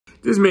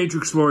This is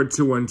Matrix Lord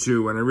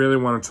 212, and I really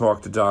want to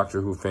talk to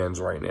Doctor Who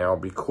fans right now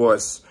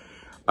because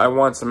I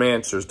want some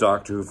answers,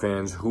 Doctor Who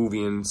fans,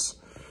 Whovians.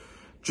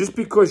 Just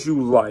because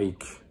you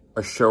like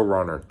a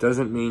showrunner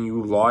doesn't mean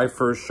you lie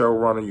for a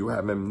showrunner, you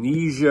have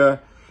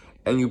amnesia,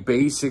 and you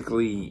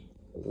basically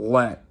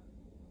let,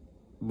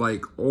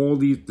 like, all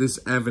this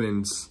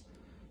evidence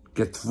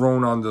get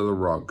thrown under the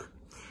rug.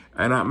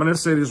 And I'm going to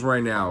say this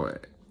right now.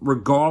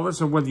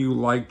 Regardless of whether you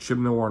like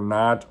Chibnall or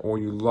not, or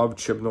you love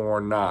Chibnall or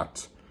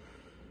not,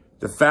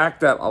 the fact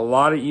that a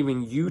lot of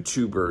even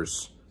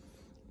YouTubers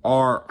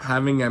are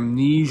having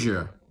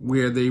amnesia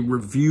where they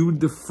reviewed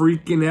the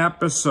freaking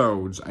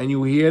episodes and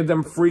you hear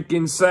them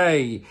freaking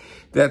say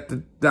that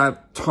the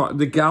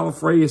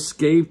Gallifrey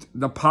escaped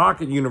the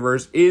pocket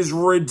universe is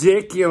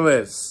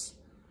ridiculous.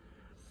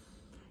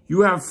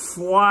 You have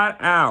flat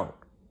out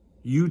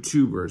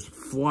YouTubers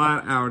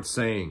flat out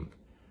saying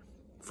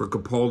for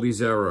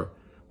Capaldi's era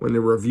when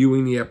they're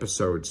reviewing the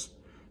episodes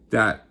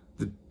that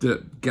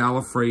the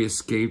Gallifrey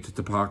escaped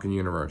the pocket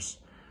universe.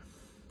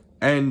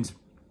 And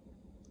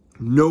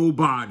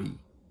nobody,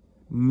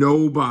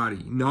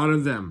 none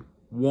of them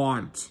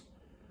want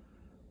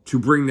to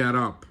bring that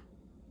up.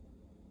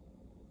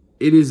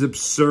 It is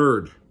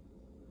absurd.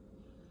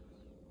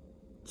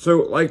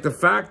 So, like, the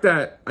fact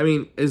that, I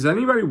mean, has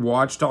anybody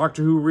watched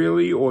Doctor Who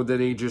really, or did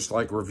they just,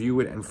 like, review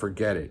it and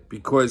forget it?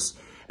 Because,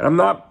 and I'm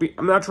not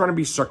trying to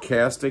be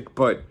sarcastic,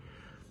 but,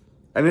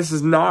 and this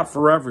is not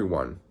for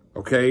everyone,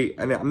 okay?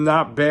 And I'm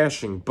not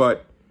bashing,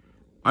 but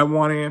I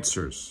want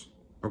answers,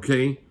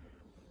 okay?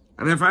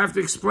 And if I have to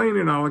explain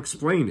it, I'll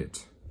explain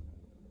it.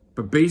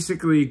 But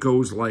basically, it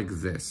goes like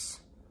this,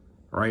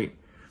 right?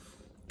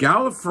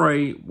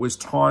 Gallifrey was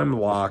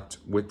time-locked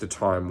with the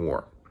Time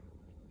War,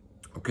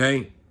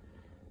 okay?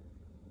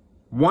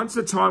 Once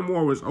the Time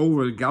War was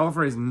over,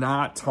 Gallifrey is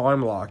not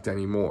time-locked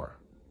anymore,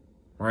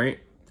 right?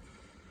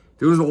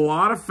 There was a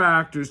lot of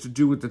factors to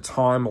do with the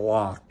time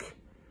lock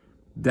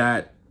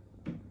that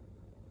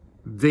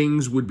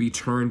things would be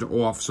turned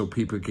off so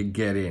people could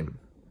get in,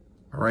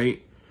 all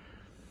right?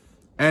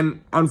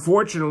 And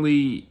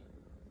unfortunately,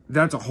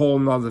 that's a whole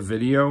nother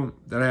video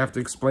that I have to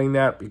explain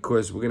that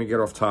because we're going to get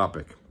off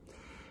topic.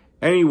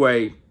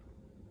 Anyway,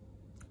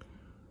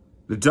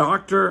 the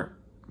doctors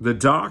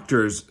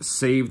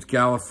saved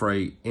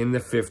Gallifrey in the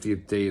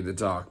 50th day of the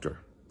Doctor.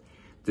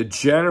 The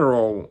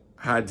General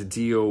had to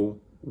deal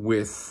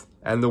with,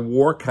 and the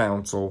War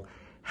Council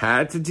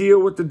had to deal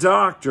with the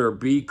Doctor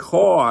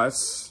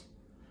because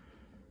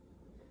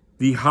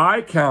the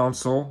High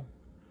Council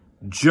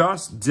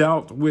just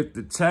dealt with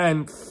the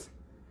 10th,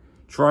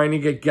 trying to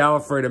get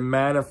Gallifrey to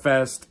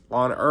manifest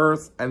on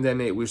Earth, and then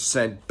it was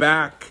sent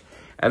back,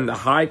 and the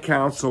High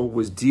Council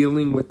was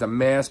dealing with the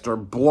Master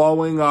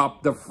blowing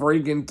up the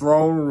friggin'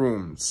 throne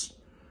rooms.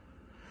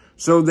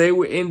 So they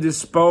were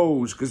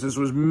indisposed, because this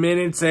was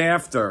minutes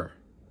after.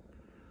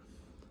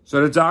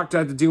 So the Doctor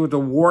had to deal with the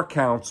War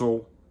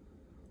Council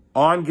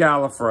on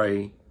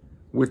Gallifrey,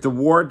 with the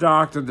War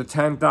Doctor, the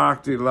 10th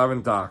Doctor, the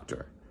 11th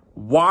Doctor.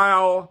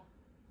 While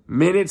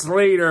minutes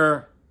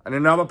later, in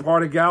another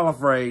part of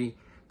Gallifrey,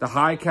 the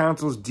High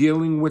Council's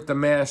dealing with the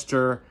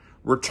Master,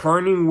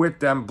 returning with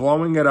them,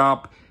 blowing it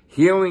up,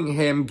 healing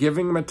him,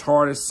 giving him a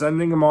TARDIS,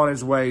 sending him on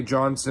his way,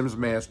 John Sims'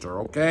 Master,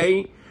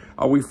 okay?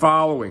 Are we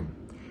following?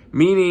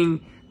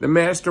 Meaning, the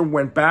Master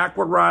went back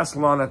with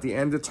Rassilon at the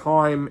end of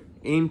time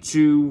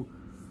into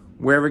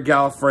wherever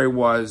Gallifrey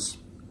was,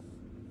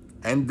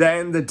 and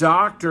then the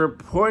Doctor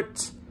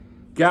put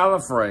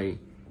Gallifrey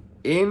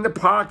in the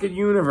pocket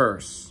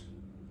universe,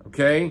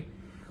 okay?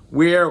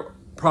 Where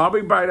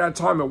probably by that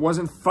time, it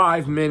wasn't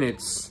 5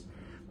 minutes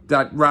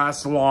that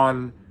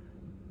Rassilon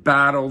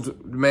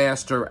battled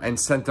Master and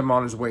sent him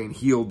on his way and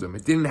healed him.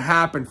 It didn't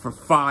happen for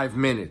 5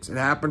 minutes. It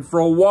happened for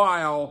a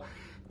while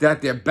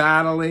that they're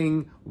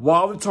battling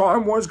while the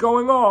Time War's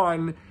going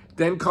on,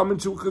 then coming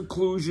to a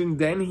conclusion,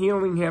 then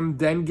healing him,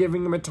 then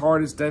giving him a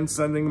TARDIS, then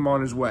sending him on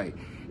his way.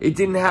 It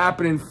didn't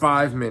happen in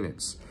 5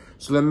 minutes.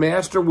 So the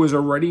Master was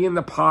already in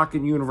the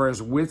pocket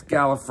universe with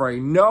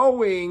Gallifrey,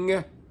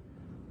 knowing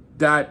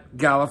that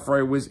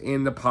Gallifrey was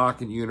in the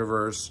pocket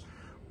universe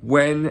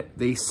when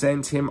they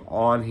sent him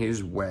on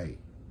his way.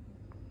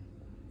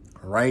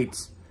 All right?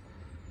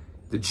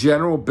 The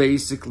General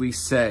basically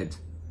said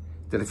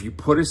that if you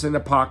put us in the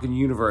pocket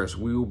universe,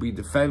 we will be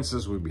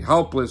defenseless, we'll be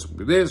helpless,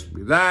 we'll be this,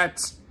 we'll be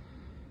that.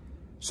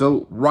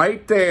 So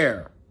right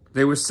there,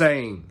 they were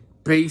saying,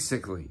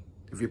 basically,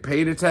 if you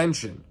paid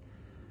attention,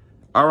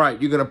 all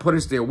right, you're going to put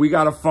us there. We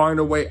got to find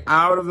a way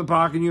out of the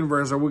pocket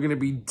universe or we're going to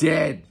be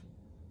dead.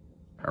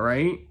 All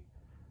right?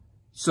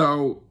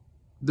 So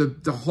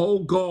the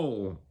whole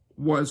goal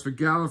was for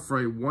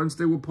Gallifrey, once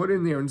they were put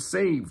in there and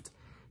saved,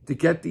 to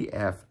get the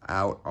F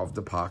out of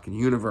the pocket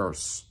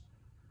universe.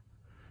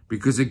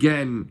 Because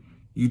again,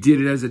 you did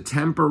it as a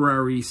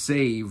temporary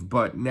save,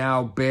 but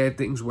now bad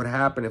things would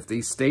happen if they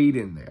stayed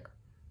in there.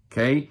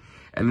 Okay?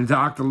 And the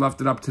Doctor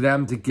left it up to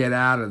them to get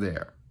out of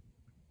there.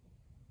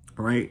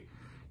 All right?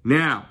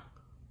 Now,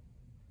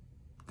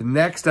 the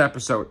next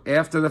episode,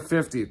 after the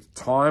 50th,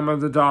 Time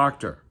of the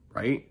Doctor,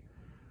 right?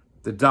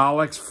 The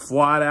Daleks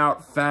flat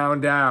out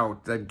found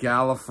out that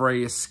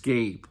Gallifrey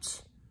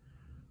escaped.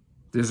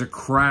 There's a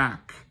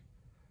crack.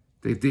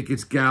 They think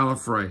it's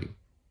Gallifrey.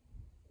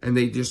 And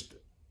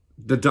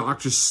the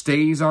Doctor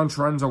stays on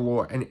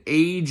Trenzalore and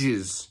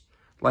ages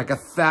like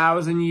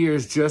 1,000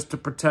 years just to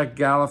protect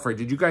Gallifrey.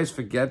 Did you guys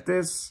forget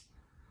this?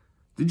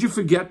 Did you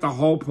forget the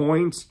whole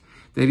point?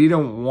 That he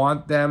don't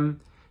want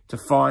them to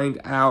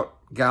find out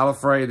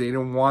Gallifrey. They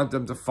didn't want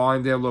them to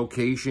find their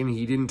location.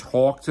 He didn't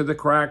talk to the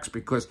cracks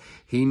because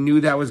he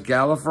knew that was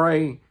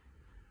Gallifrey.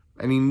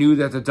 And he knew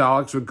that the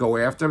Daleks would go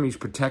after him. He's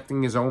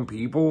protecting his own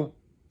people.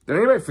 Did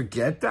anybody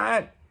forget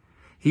that?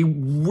 He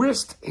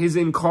risked his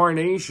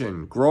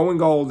incarnation,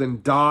 growing old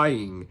and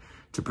dying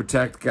to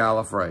protect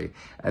Gallifrey.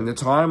 And the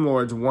Time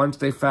Lords, once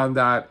they found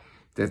out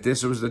that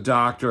this was the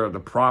Doctor, the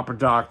proper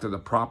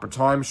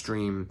time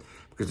stream,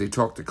 because they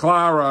talked to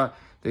Clara,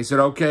 they said,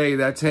 okay,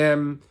 that's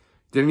him.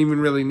 Didn't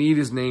even really need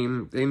his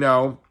name. They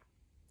know.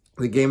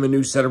 They gave him a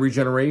new set of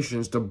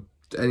regenerations.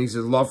 And he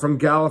said, love from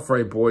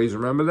Gallifrey, boys.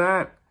 Remember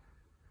that?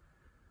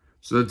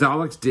 So the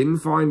Daleks didn't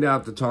find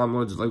out the Time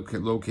Lords'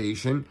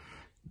 location.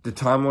 The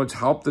Time Lords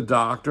helped the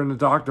Doctor, and the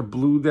Doctor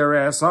blew their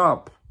ass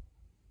up.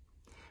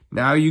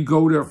 Now you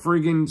go to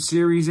friggin'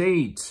 Series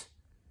 8,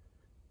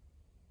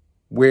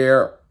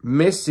 where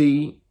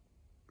Missy,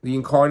 the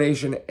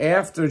incarnation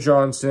after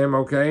John Sim,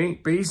 okay,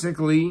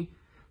 basically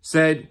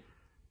said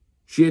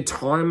she had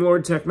Time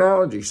Lord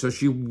technology. So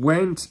she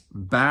went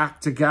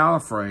back to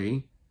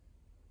Gallifrey,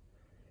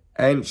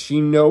 and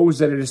she knows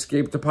that it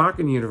escaped the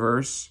Pocket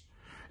Universe,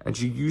 and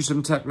she used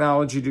some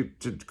technology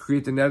to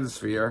create the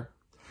Nethersphere,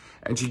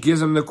 and she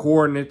gives him the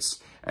coordinates,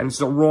 and it's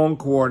the wrong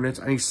coordinates,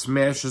 and he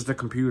smashes the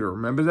computer.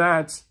 Remember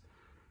that?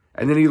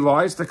 And then he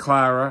lies to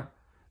Clara,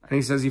 and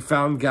he says he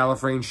found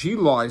Gallifrey, and she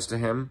lies to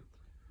him.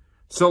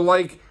 So,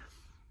 like,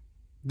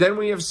 then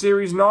we have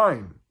Series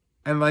 9.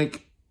 And,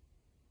 like,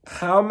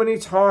 how many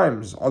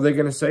times are they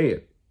going to say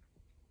it?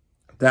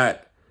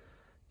 That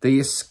they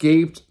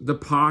escaped the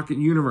Pocket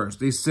Universe.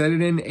 They said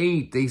it in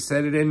 8. They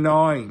said it in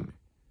 9.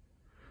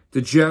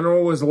 The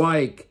General was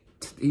like,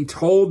 he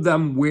told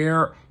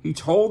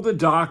the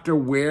Doctor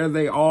where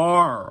they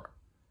are.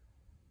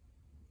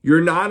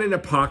 You're not in a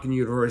Pocket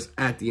Universe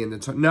at the end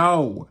of time.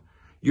 No,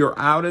 you're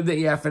out of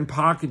the effing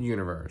Pocket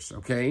Universe,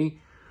 okay?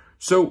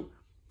 So,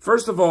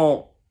 first of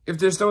all, if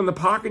they're still in the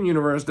Pocket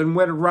Universe, then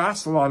where did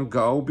Rassilon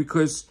go?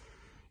 Because,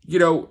 you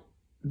know,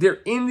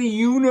 they're in the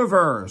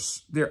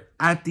universe. They're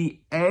at the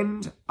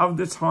end of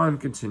the time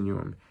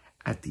continuum.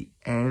 At the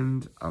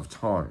end of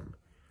time.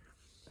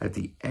 At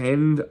the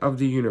end of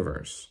the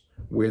universe.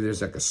 Where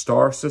there's like a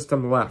star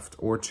system left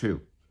or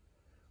two.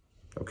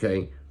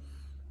 Okay?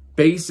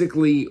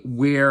 Basically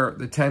where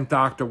the 10th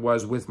Doctor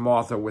was with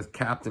Martha, with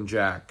Captain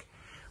Jack.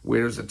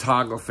 Where there's a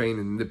toggle fane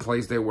in the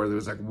place there where there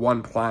was like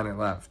one planet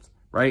left.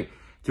 Right?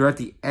 They're at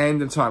the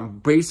end of time.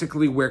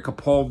 Basically where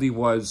Capaldi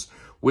was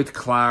with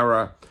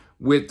Clara,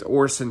 with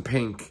Orson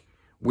Pink.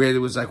 Where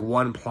there was like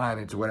one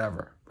planet or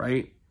whatever.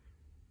 Right?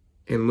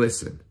 And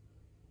listen.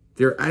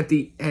 They're at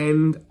the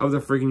end of the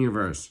friggin'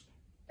 universe.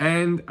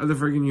 End of the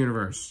friggin'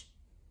 universe.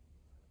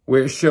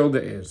 Where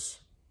Shilda is.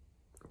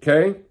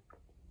 Okay?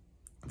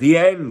 The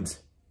end.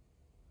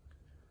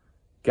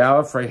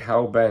 Gallifrey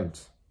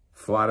hellbent.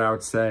 Flat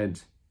out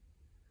said.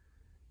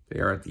 They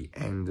are at the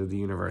end of the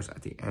universe.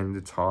 At the end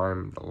of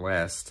time. The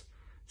last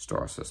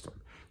star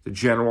system. The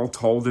General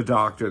told the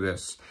Doctor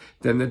this.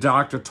 Then the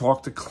Doctor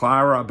talked to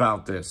Clara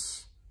about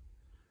this.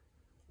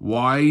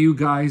 Why are you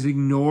guys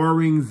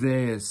ignoring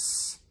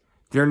this?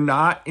 They're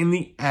not in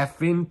the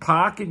effing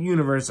Pocket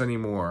Universe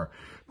anymore.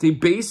 They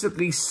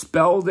basically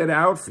spelled it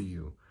out for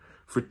you.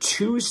 For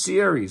 2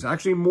 series.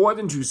 Actually, more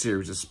than 2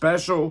 series. A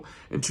special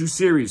and 2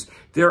 series.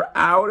 They're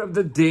out of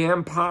the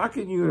damn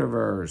Pocket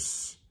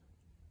Universe.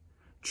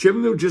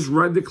 Chibnall just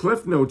read the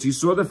Cliff Notes. He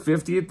saw the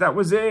 50th. That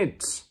was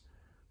it.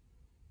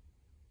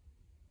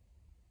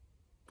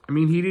 I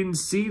mean, he didn't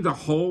see the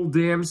whole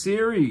damn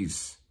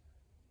series.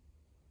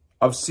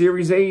 Of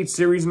Series 8,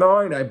 Series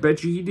 9. I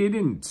bet you he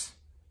didn't.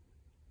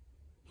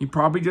 He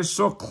probably just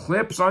saw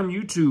clips on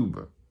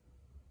YouTube.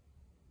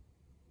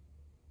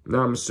 No,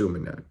 I'm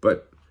assuming that.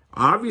 But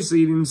obviously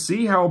he didn't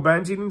see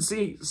Hellbent. He didn't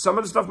see some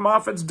of the stuff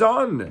Moffat's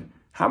done.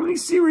 How many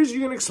series are you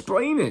going to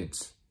explain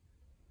it?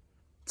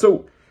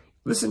 So,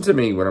 listen to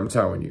me when I'm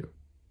telling you.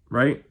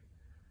 Right?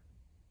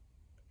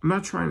 I'm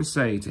not trying to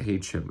say to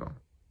hate Chibnall.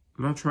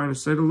 I'm not trying to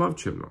say to love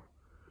Chibnall.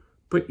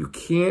 But you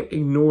can't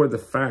ignore the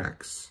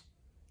facts.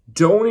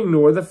 Don't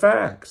ignore the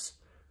facts.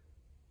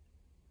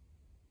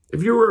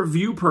 If you're a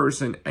review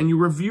person and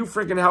you review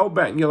freaking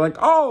Hellbent and you're like,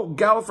 oh,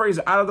 Gallifrey's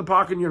out of the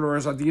Pocket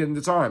Universe at the end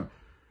of the time.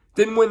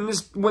 Then when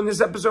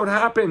this episode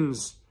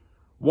happens,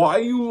 why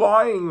are you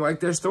lying like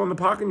they're still in the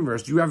Pocket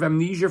Universe? Do you have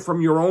amnesia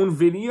from your own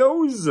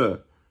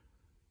videos?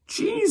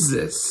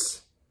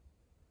 Jesus.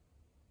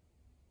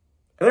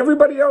 And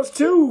everybody else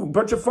too.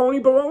 Bunch of phony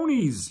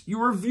balonies.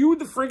 You reviewed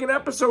the freaking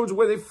episodes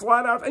where they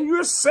flat out, and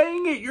you're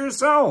saying it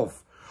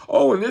yourself.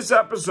 Oh, in this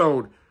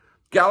episode,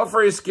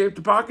 Gallifrey escaped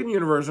the Pocket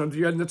Universe at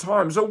the end of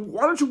time. So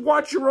why don't you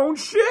watch your own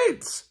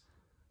shit?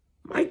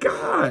 My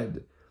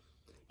God.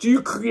 Do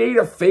you create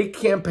a fake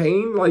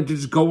campaign, like, to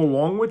just go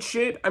along with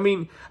shit? I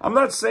mean, I'm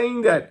not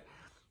saying that,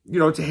 you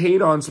know, to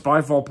hate on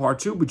Spyfall Part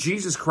 2, but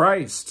Jesus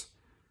Christ.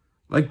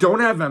 Like, don't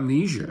have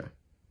amnesia.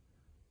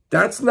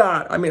 That's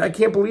not, I mean, I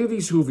can't believe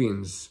these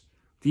Whovians.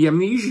 The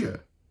amnesia.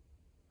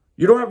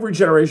 You don't have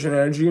regeneration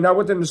energy. You're not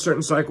within a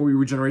certain cycle, your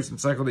regeneration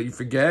cycle, that you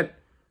forget.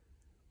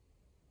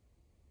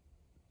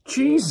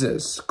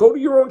 Jesus. Go to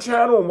your own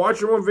channel and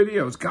watch your own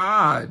videos.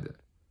 God.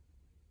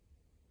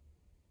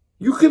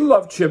 You can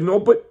love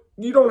Chibnall, but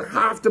you don't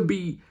have to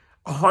be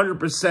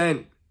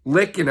 100%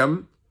 licking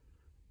him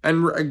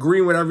and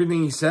agreeing with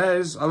everything he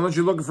says, unless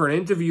you're looking for an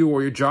interview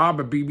or your job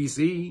at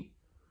BBC.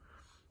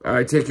 All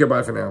right, take care.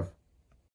 Bye for now.